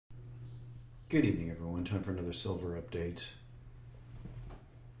Good evening, everyone. Time for another silver update.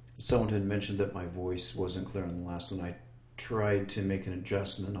 Someone had mentioned that my voice wasn't clear on the last one. I tried to make an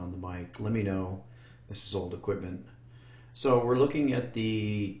adjustment on the mic. Let me know. This is old equipment. So we're looking at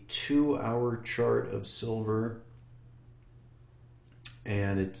the 2-hour chart of silver,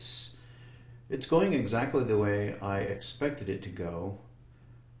 and it's going exactly the way I expected it to go.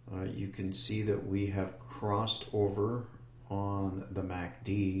 You can see that we have crossed over on the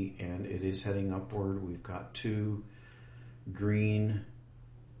MACD and it is heading upward. We've got two green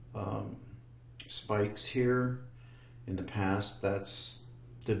spikes here. In the past, that's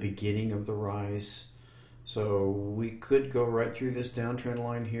the beginning of the rise. So we could go right through this downtrend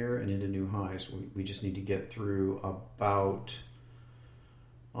line here and into new highs. We just need to get through about,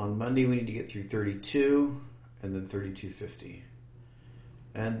 on Monday we need to get through 32 and then 32.50.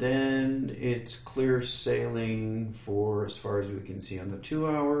 And then it's clear sailing for as far as we can see on the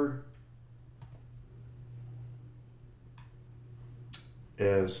 2-hour.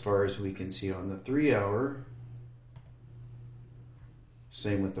 As far as we can see on the 3-hour.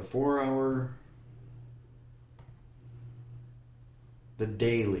 Same with the 4-hour. The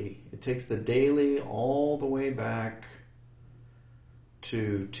daily. It takes the daily all the way back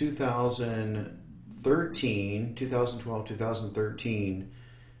to 2013, 2012, 2013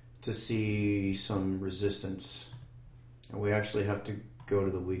 to see some resistance. And we actually have to go to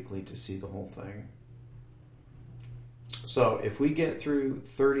the weekly to see the whole thing. So if we get through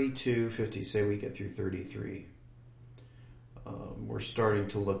 32.50, say we get through 33, we're starting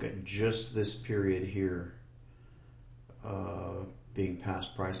to look at just this period here being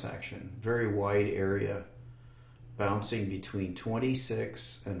past price action. Very wide area, bouncing between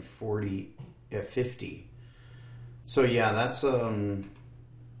 26 and 50. So yeah, that's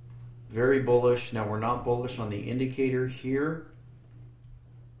very bullish. Now we're not bullish on the indicator here,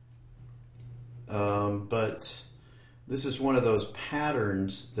 but this is one of those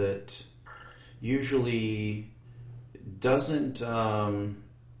patterns that usually doesn't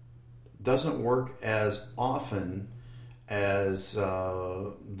work as often as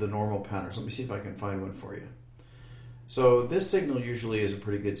the normal patterns. Let me see if I can find one for you. So this signal usually is a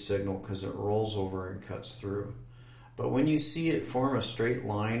pretty good signal because it rolls over and cuts through. But when you see it form a straight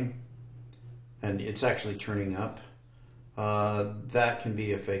line and it's actually turning up, that can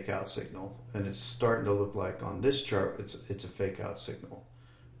be a fake out signal. And it's starting to look like on this chart, it's a fake out signal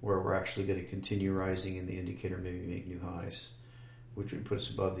where we're actually going to continue rising in the indicator, maybe make new highs, which would put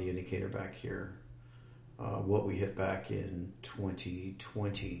us above the indicator back here, what we hit back in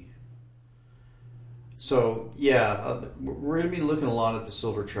 2020. So yeah, we're going to be looking a lot at the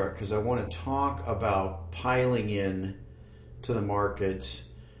silver chart because I want to talk about piling in to the market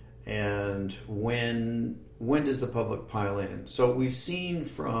and when does the public pile in. So we've seen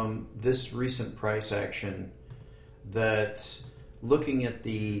from this recent price action that looking at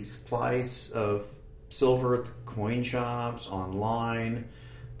the supplies of silver at the coin shops, online,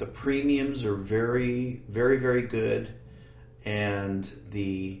 the premiums are very, very, very good, and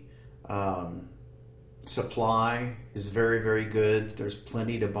the supply is very, very good. There's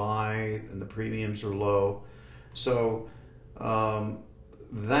plenty to buy and the premiums are low. So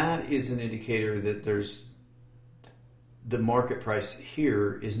that is an indicator that the market price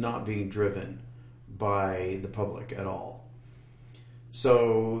here is not being driven by the public at all.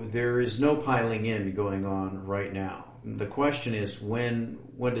 So there is no piling in going on right now. The question is when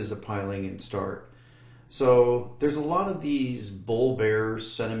does the piling in start? So there's a lot of these bull bear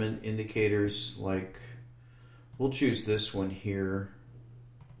sentiment indicators, like we'll choose this one here.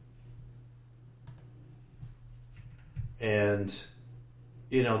 And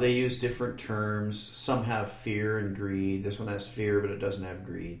you know, they use different terms. Some have fear and greed. This one has fear, but it doesn't have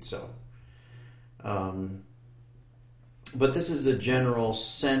greed. So, but this is the general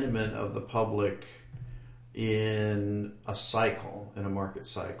sentiment of the public in a cycle, in a market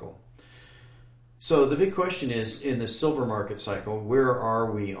cycle. So the big question is, in the silver market cycle, where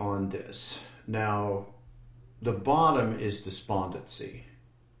are we on this? Now, the bottom is despondency.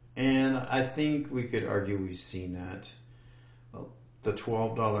 And I think we could argue we've seen that. Well, the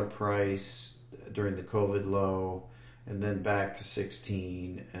 $12 price during the COVID low, and then back to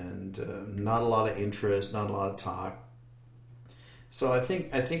 16, and not a lot of interest, not a lot of talk. So I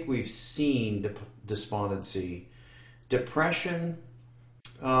think we've seen despondency, depression.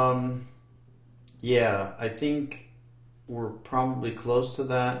 Yeah, I think we're probably close to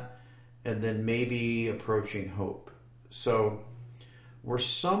that, and then maybe approaching hope. So we're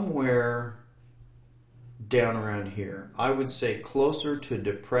somewhere down around here. I would say closer to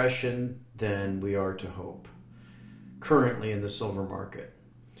depression than we are to hope currently in the silver market.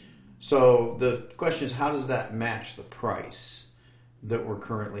 So the question is, how does that match the price that we're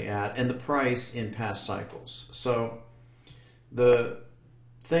currently at and the price in past cycles? So the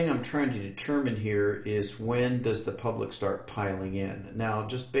thing I'm trying to determine here is, when does the public start piling in? Now,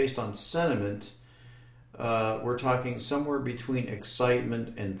 just based on sentiment, we're talking somewhere between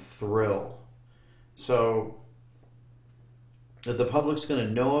excitement and thrill. So the public's going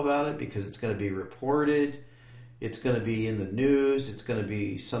to know about it because it's going to be reported. It's going to be in the news. It's going to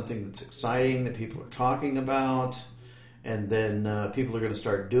be something that's exciting that people are talking about. And then people are going to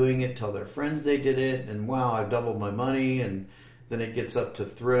start doing it, tell their friends they did it, and wow, I've doubled my money. And then it gets up to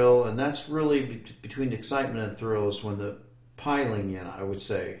thrill. And that's really between excitement and thrill is when the piling in, I would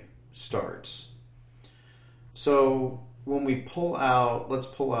say, starts. So when we pull out, let's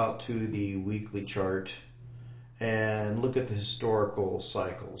pull out to the weekly chart and look at the historical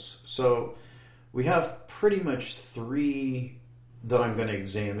cycles. So we have pretty much three that I'm going to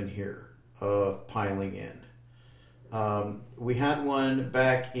examine here of piling in. We had one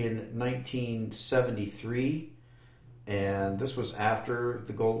back in 1973, and this was after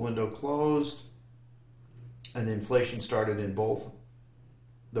the gold window closed, and inflation started in both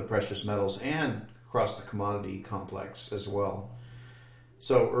the precious metals and across the commodity complex as well.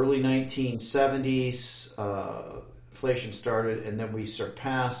 So early 1970s, inflation started, and then we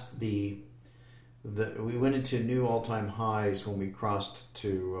surpassed we went into new all-time highs when we crossed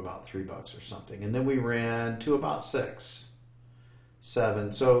to about $3 or something, and then we ran to about 6,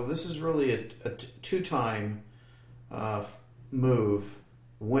 7. So this is really a two-time move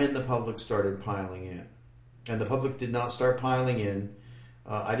when the public started piling in, and the public did not start piling in.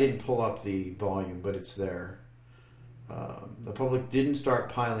 I didn't pull up the volume, but it's there. The public didn't start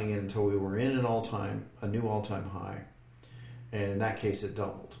piling in until we were in a new all-time high, and in that case, it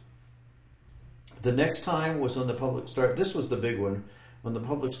doubled. The next time was when the public started. This was the big one, when the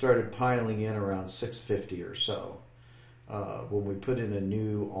public started piling in around 650 or so, when we put in a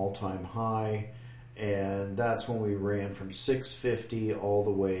new all-time high, and that's when we ran from 650 all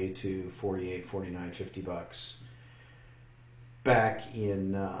the way to 48, 49, $50 back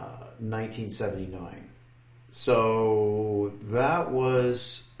in 1979. So that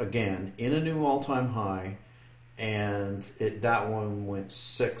was, again, in a new all-time high, and that one went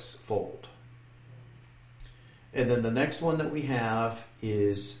six-fold. And then the next one that we have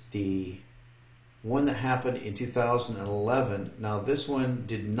is the one that happened in 2011. Now, this one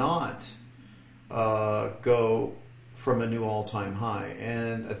did not go from a new all-time high.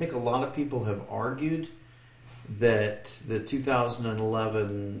 And I think a lot of people have argued that the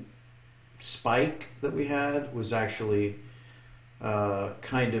 2011 spike that we had was actually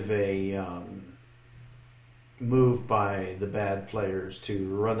kind of a move by the bad players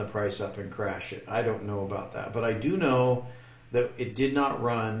to run the price up and crash it. I don't know about that, but I do know that it did not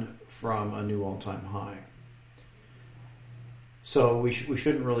run from a new all-time high. So we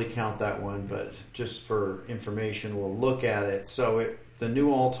shouldn't really count that one, but just for information, we'll look at it. So the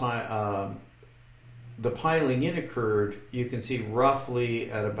new all-time, the piling in occurred, you can see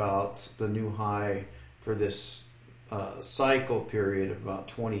roughly at about the new high for this cycle period of about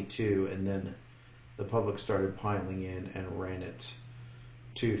 22, and then the public started piling in and ran it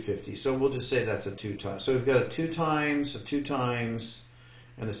to 50. So we'll just say that's a 2 times. So we've got a 2 times, a 2 times,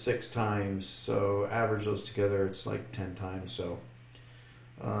 and a 6 times. So average those together, it's like 10 times. So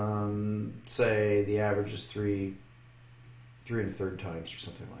say the average is 3 1/3 times or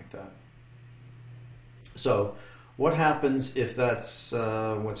something like that. So what happens if that's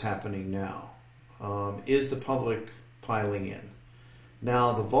what's happening now? Is the public piling in?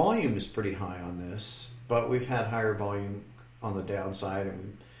 Now, the volume is pretty high on this, but we've had higher volume on the downside,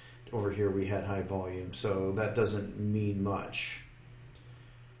 and over here we had high volume, so that doesn't mean much.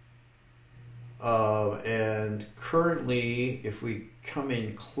 And currently, if we come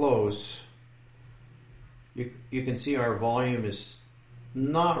in close, you can see our volume is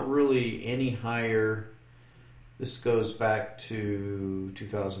not really any higher. This goes back to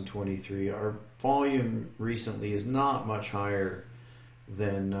 2023. Our volume recently is not much higher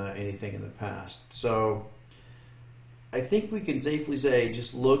than anything in the past. So I think we can safely say,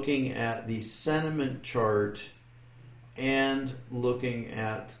 just looking at the sentiment chart and looking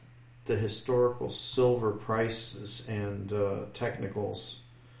at the historical silver prices and technicals,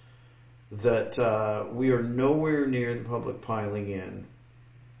 that we are nowhere near the public piling in.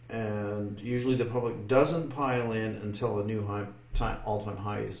 And usually the public doesn't pile in until a new all-time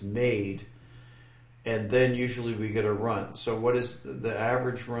high is made, and then usually we get a run. So what is the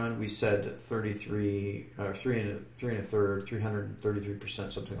average run? We said 33, 3 1/3,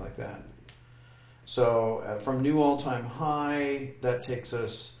 333%, something like that. So from new all-time high, that takes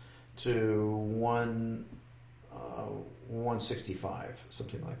us to 165,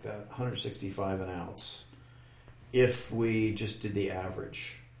 something like that, 165 an ounce, if we just did the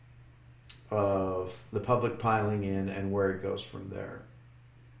average of the public piling in and where it goes from there.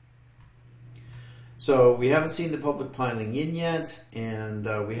 So we haven't seen the public piling in yet, and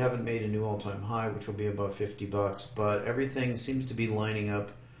we haven't made a new all-time high, which will be about $50, but everything seems to be lining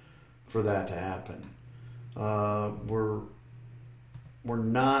up for that to happen. We're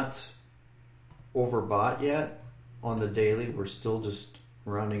not overbought yet on the daily. We're still just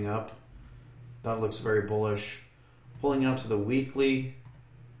rounding up. That looks very bullish. Pulling out to the weekly,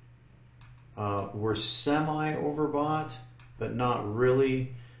 we're semi overbought, but not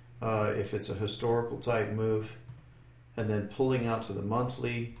really. If it's a historical type move, and then pulling out to the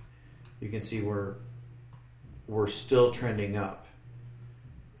monthly, you can see we're still trending up,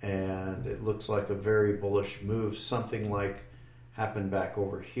 and it looks like a very bullish move. Something like happened back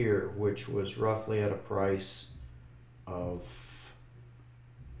over here, which was roughly at a price of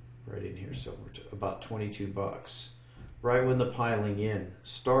right in here, so we're about $22. Right when the piling in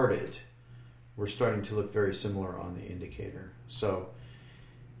started, we're starting to look very similar on the indicator. So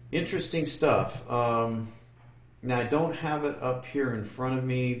interesting stuff. Now I don't have it up here in front of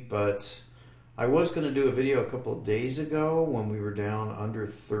me, but I was going to do a video a couple of days ago when we were down under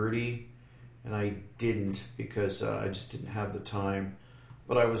 30, and I didn't because I just didn't have the time.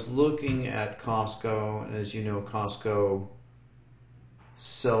 But I was looking at Costco, and as you know, Costco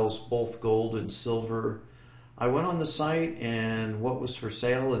sells both gold and silver. I went on the site, and what was for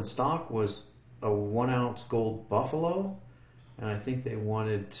sale in stock was a 1 ounce gold buffalo, and I think they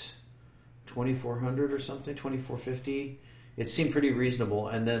wanted $2,400 or something, $2,450. It seemed pretty reasonable.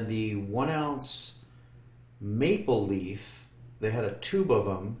 And then the 1 ounce maple leaf, they had a tube of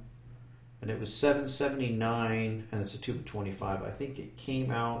them, and it was $7.79, and it's a tube of 25. I think it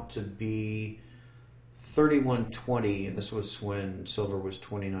came out to be $31.20, and this was when silver was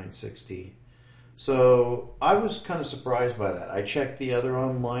 $29.60. So I was kind of surprised by that. I checked the other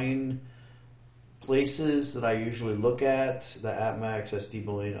online places that I usually look at, the APMEX, SD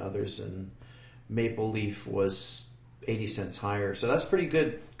Bullion, others, and Maple Leaf was 80 cents higher. So that's pretty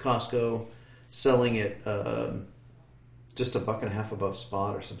good. Costco selling it just $1.50 above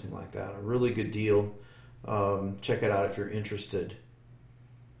spot or something like that. A really good deal. Check it out if you're interested.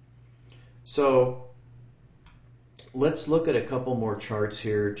 So let's look at a couple more charts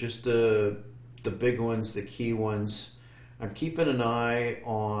here. Just the big ones, the key ones. I'm keeping an eye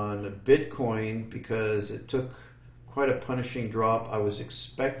on Bitcoin because it took quite a punishing drop. I was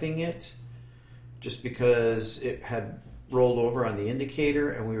expecting it just because it had rolled over on the indicator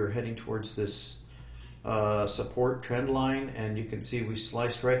and we were heading towards this support trend line, and you can see we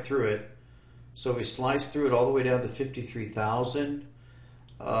sliced right through it. So we sliced through it all the way down to 53,000.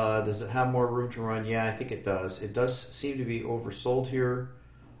 Does it have more room to run? Yeah, I think it does. It does seem to be oversold here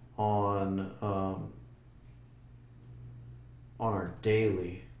on our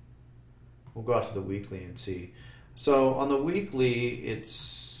daily. We'll go out to the weekly and see. So on the weekly,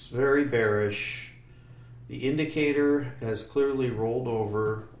 it's very bearish. The indicator has clearly rolled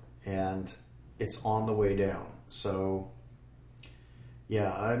over and it's on the way down. So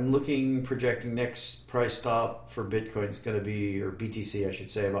yeah, I'm projecting next price stop for Bitcoin is going to be, or BTC I should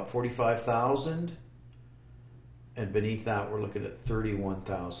say, about 45,000. And beneath that, we're looking at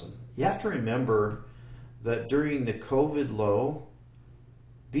 31,000. You have to remember that during the COVID low,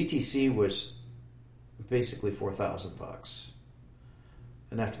 BTC was basically $4,000.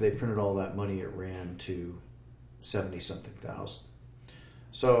 And after they printed all that money, it ran to 70-something thousand.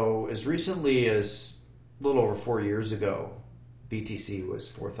 So as recently as a little over 4 years ago, BTC was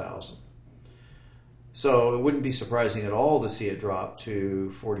 4,000. So it wouldn't be surprising at all to see it drop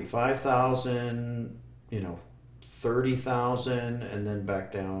to 45,000, 30,000, and then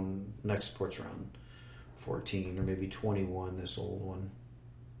back down. Next support's around 14 or maybe 21, this old one,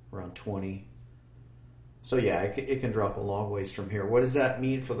 around 20. So yeah, it can drop a long ways from here. What does that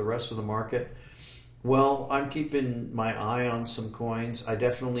mean for the rest of the market? Well, I'm keeping my eye on some coins. I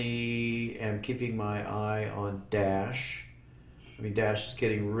definitely am keeping my eye on Dash. I mean, Dash is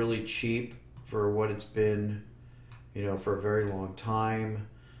getting really cheap for what it's been, for a very long time.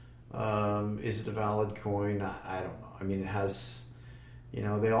 Is it a valid coin? I don't know. I mean, it has,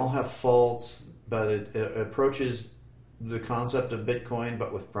 they all have faults, but it approaches the concept of Bitcoin,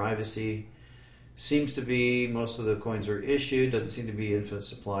 but with privacy. Seems to be most of the coins are issued. Doesn't seem to be infinite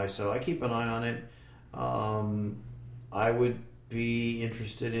supply. So I keep an eye on it. I would be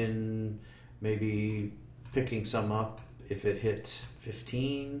interested in maybe picking some up if it hit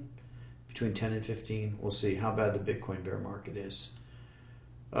 15, between 10 and 15. We'll see how bad the Bitcoin bear market is.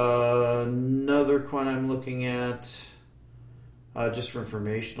 Another coin I'm looking at, just for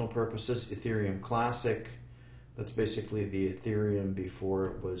informational purposes, Ethereum Classic. That's basically the Ethereum before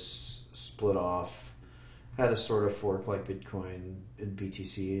it was split off. Had a sort of fork like Bitcoin and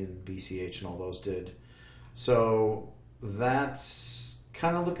BTC and BCH and all those did. So that's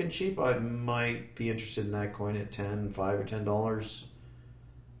kind of looking cheap. I might be interested in that coin at $5 or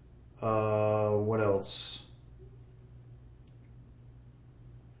 $10. What else?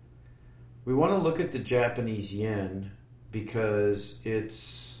 We want to look at the Japanese yen because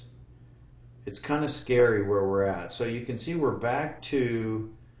it's kind of scary where we're at. So you can see we're back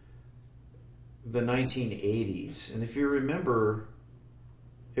to the 1980s. And if you remember,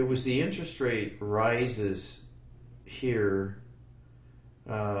 it was the interest rate rises here,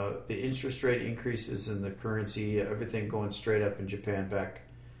 the interest rate increases in the currency, everything going straight up in Japan back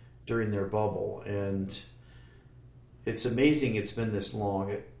during their bubble. And it's amazing it's been this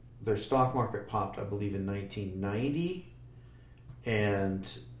long. Their stock market popped, I believe, in 1990. And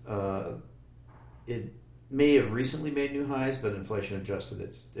it may have recently made new highs, but inflation adjusted,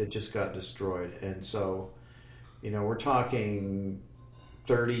 it just got destroyed. And so, we're talking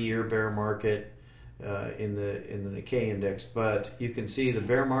 30-year bear market in the Nikkei index, but you can see the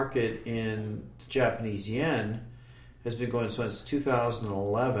bear market in Japanese yen has been going since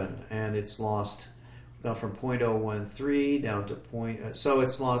 2011, and it's lost now from 0.013 down to so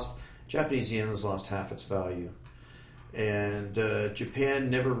it's lost. Japanese yen has lost half its value, and Japan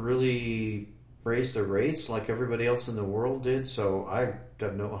never really raised their rates like everybody else in the world did, so I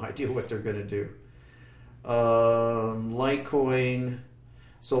have no idea what they're going to do. Litecoin.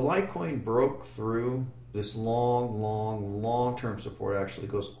 So Litecoin broke through this long-term support. Actually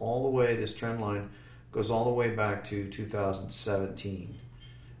goes all the way, this trend line goes all the way back to 2017.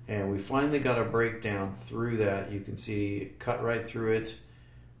 And we finally got a breakdown through that. You can see it cut right through it,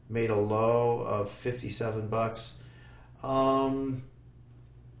 made a low of $57.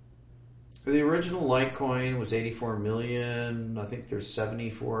 The original Litecoin was 84 million. I think there's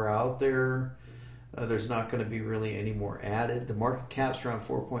 74 out there. There's not going to be really any more added. The market cap's around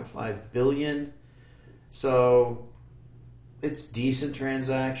 4.5 billion. So it's decent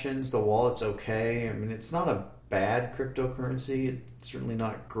transactions. The wallet's okay. I mean, it's not a bad cryptocurrency. It's certainly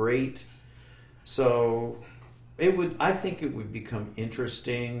not great. So I think it would become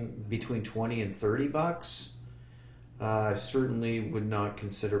interesting between 20 and 30 bucks. I certainly would not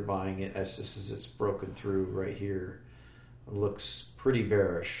consider buying it as it's broken through right here. It looks pretty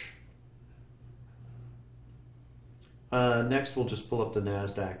bearish. Next, we'll just pull up the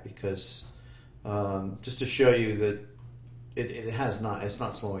NASDAQ because just to show you that it's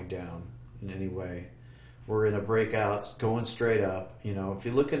not slowing down in any way. We're in a breakout, going straight up. If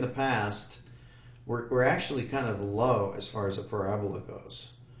you look in the past, we're actually kind of low as far as a parabola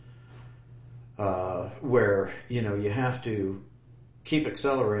goes. Where you have to keep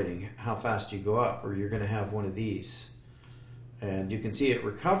accelerating how fast you go up, or you're going to have one of these. And you can see it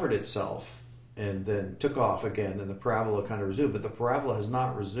recovered itself and then took off again, and the parabola kind of resumed. But the parabola has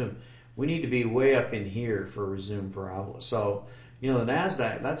not resumed. We need to be way up in here for a resumed parabola. So, the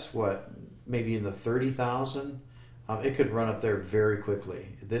NASDAQ, that's what, maybe in the 30,000. It could run up there very quickly.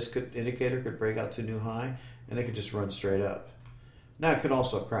 This indicator could break out to a new high, and it could just run straight up. Now, it could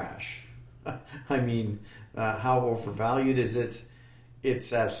also crash. I mean, how overvalued is it?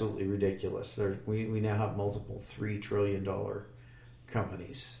 It's absolutely ridiculous. We now have multiple $3 trillion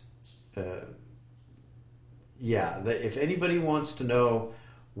companies. If anybody wants to know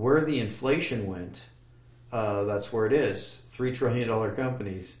where the inflation went, that's where it is. $3 trillion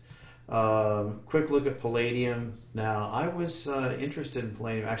companies. Quick look at Palladium. Now, I was interested in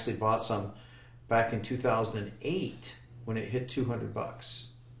Palladium. I actually bought some back in 2008 when it hit $200.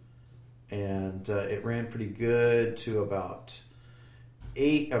 And it ran pretty good to about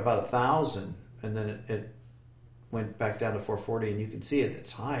 1,000, and then it went back down to 440. And you can see its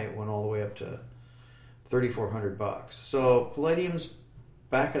high. It went all the way up to $3,400. So Palladium's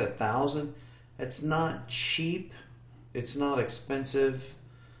back at 1,000. It's not cheap. It's not expensive.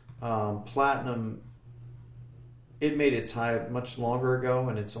 Platinum, it made its high much longer ago,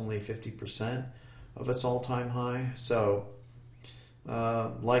 and it's only 50% of its all-time high. So.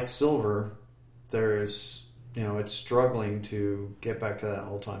 Like silver, it's struggling to get back to that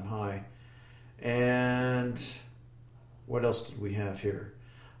all-time high. And what else did we have here?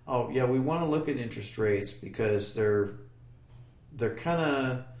 Oh yeah, we want to look at interest rates because they're kind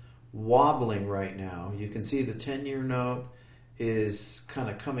of wobbling right now. You can see the 10-year note is kind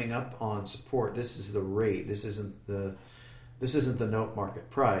of coming up on support. This is the rate. This isn't the note market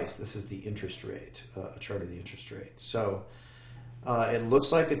price. This is the interest rate, a chart of the interest rate. So It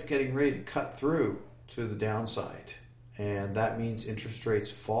looks like it's getting ready to cut through to the downside, and that means interest rates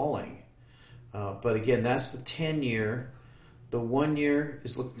falling. But again, that's the 10-year. The 1-year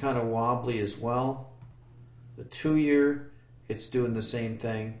is looking kind of wobbly as well. The 2-year, it's doing the same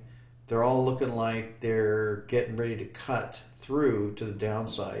thing. They're all looking like they're getting ready to cut through to the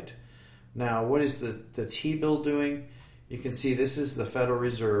downside. Now, what is the T-bill doing? You can see this is the Federal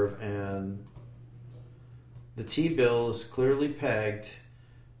Reserve, and the T-bill is clearly pegged.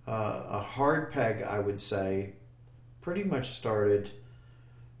 A hard peg, I would say, pretty much started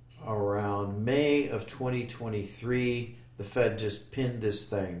around May of 2023. The Fed just pinned this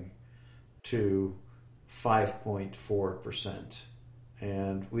thing to 5.4%.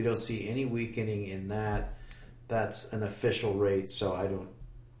 And we don't see any weakening in that. That's an official rate, so I don't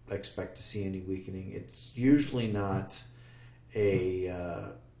expect to see any weakening. It's usually not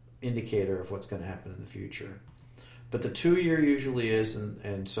a indicator of what's going to happen in the future. But the 2-year usually is,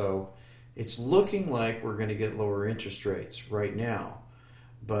 and so it's looking like we're going to get lower interest rates right now.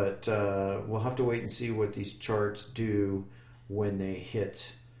 But we'll have to wait and see what these charts do when they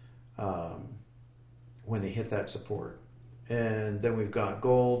hit that support. And then we've got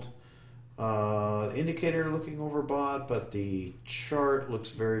gold. Indicator looking overbought, but the chart looks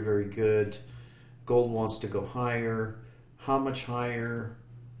very, very good. Gold wants to go higher. How much higher?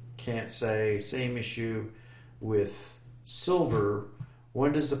 Can't say. Same issue with silver.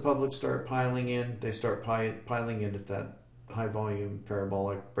 When does the public start piling in? They start piling in at that high volume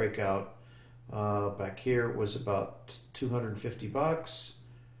parabolic breakout. Back here it was about $250.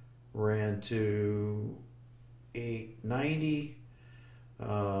 Ran to $890.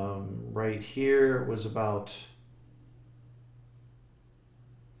 Right here it was about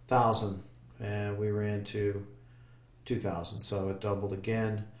 1,000, and we ran to 2,000, so it doubled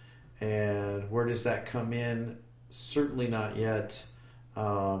again. And where does that come in? Certainly not yet.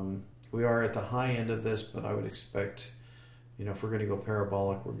 We are at the high end of this, but I would expect, if we're going to go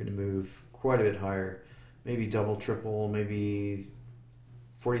parabolic, we're going to move quite a bit higher, maybe double, triple, maybe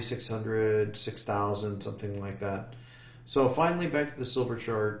 4,600, 6,000, something like that. So finally, back to the silver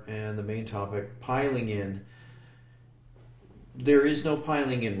chart and the main topic, piling in. There is no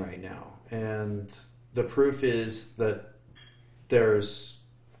piling in right now, and the proof is that there's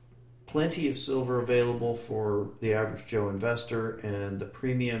plenty of silver available for the average Joe investor, and the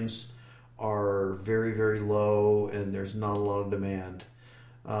premiums are very, very low, and there's not a lot of demand.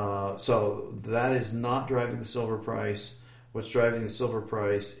 So that is not driving the silver price. What's driving the silver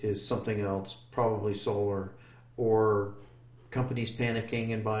price is something else, probably solar, or companies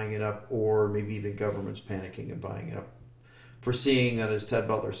panicking and buying it up, or maybe even governments panicking and buying it up. Foreseeing that, as Ted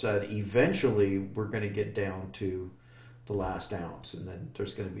Butler said, eventually we're going to get down to the last ounce, and then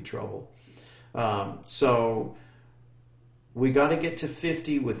there's going to be trouble. So we got to get to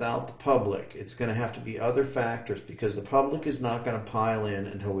 50 without the public. It's going to have to be other factors, because the public is not going to pile in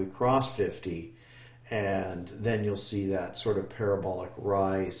until we cross 50, and then you'll see that sort of parabolic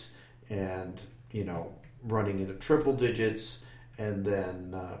rise and, running into triple digits and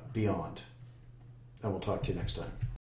then beyond. And we'll talk to you next time.